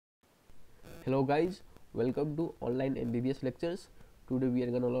Hello guys, welcome to online MBBS lectures. Today we are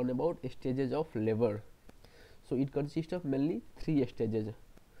going to learn about stages of labor. So it consists of mainly 3 stages.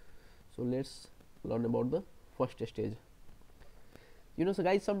 So let's learn about the first stage. So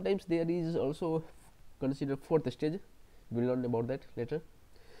guys, sometimes there is also considered fourth stage. We'll learn about that later.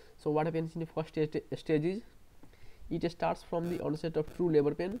 So what happens in the first stage is it starts from the onset of true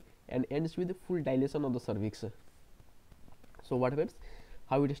labor pain and ends with full dilation of the cervix. So what happens?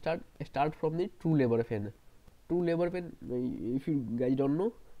 How it start from the true labor pain. True labor pain, if you guys don't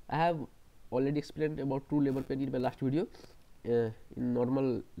know, I have already explained about true labor pain in my last video in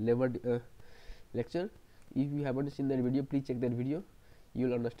normal labor lecture. If you haven't seen that video, please check that video. You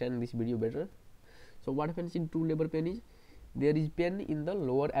will understand this video better. So what happens in true labor pain is there is pain in the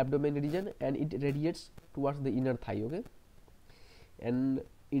lower abdomen region and it radiates towards the inner thigh, okay, and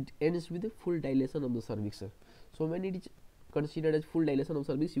it ends with the full dilation of the cervix. So when it is considered as full dilation of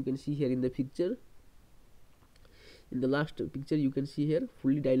cervix, you can see here in the picture. In the last picture you can see here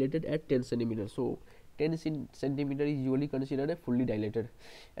fully dilated at 10 centimeters. So 10 centimeter is usually considered a fully dilated.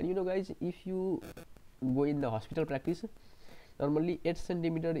 And guys, if you go in the hospital practice, normally 8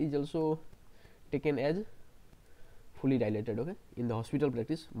 centimeter is also taken as fully dilated, okay, in the hospital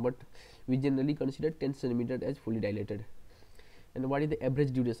practice, but we generally consider 10 centimeter as fully dilated. And what is the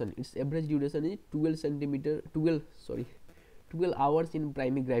average duration? Its average duration is 12 hours in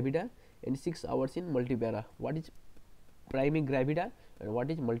primi gravida and 6 hours in multipara. What is primi gravida and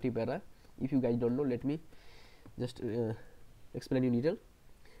what is multipara? If you guys don't know, let me just explain in detail.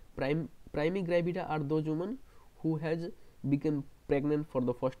 Primi gravida are those women who has become pregnant for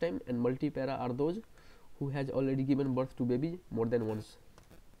the first time, and multipara are those who has already given birth to baby more than once.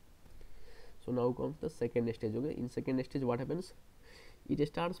 So now comes the second stage, okay. In second stage, what happens? It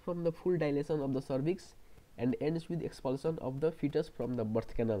starts from the full dilation of the cervix and ends with expulsion of the fetus from the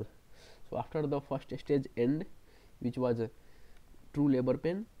birth canal. So after the first stage end, which was true labor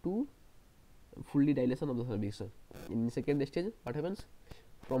pain, to fully dilation of the cervix. In second stage, what happens?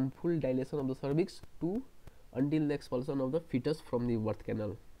 From full dilation of the cervix to until the expulsion of the fetus from the birth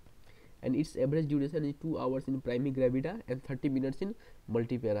canal. And its average duration is 2 hours in primi gravida and 30 minutes in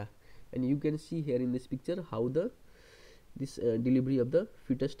multipara. And you can see here in this picture how this delivery of the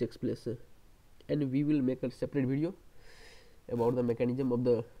fetus takes place. And we will make a separate video about the mechanism of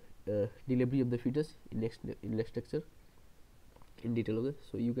the delivery of the fetus in next lecture in detail, okay.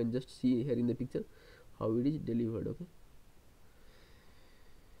 So you can just see here in the picture how it is delivered, okay.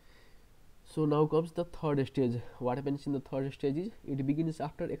 So now comes the third stage. What happens in the third stage is it begins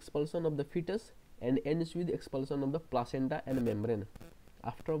after expulsion of the fetus and ends with expulsion of the placenta and membrane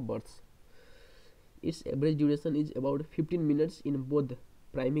after birth. Its average duration is about 15 minutes in both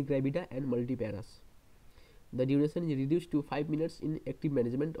primi gravida and multiparas. The duration is reduced to 5 minutes in active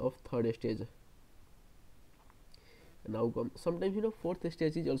management of third stage. Now sometimes fourth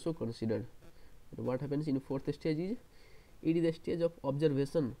stage is also considered. And what happens in fourth stage is it is a stage of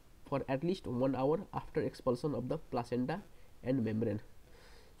observation for at least 1 hour after expulsion of the placenta and membrane.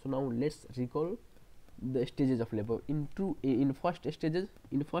 So now let's recall the stages of labor. In first stage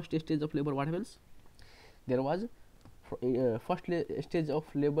of labor, what happens? There was first stage of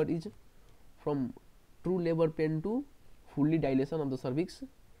labor is from true labor pain to fully dilation of the cervix.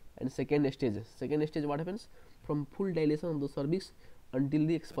 And second stage what happens? From full dilation of the cervix until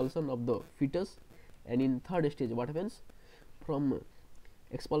the expulsion of the fetus. And in third stage, what happens? From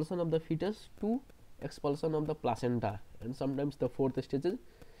expulsion of the fetus to expulsion of the placenta. And sometimes the fourth stage is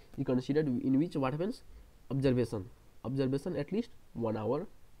considered, in which what happens? Observation at least 1 hour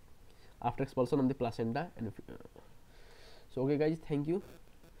after expulsion of the placenta. And so okay guys, thank you,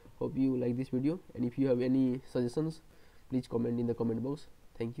 hope you like this video, and if you have any suggestions, please comment in the comment box.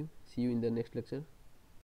 Thank you, see you in the next lecture.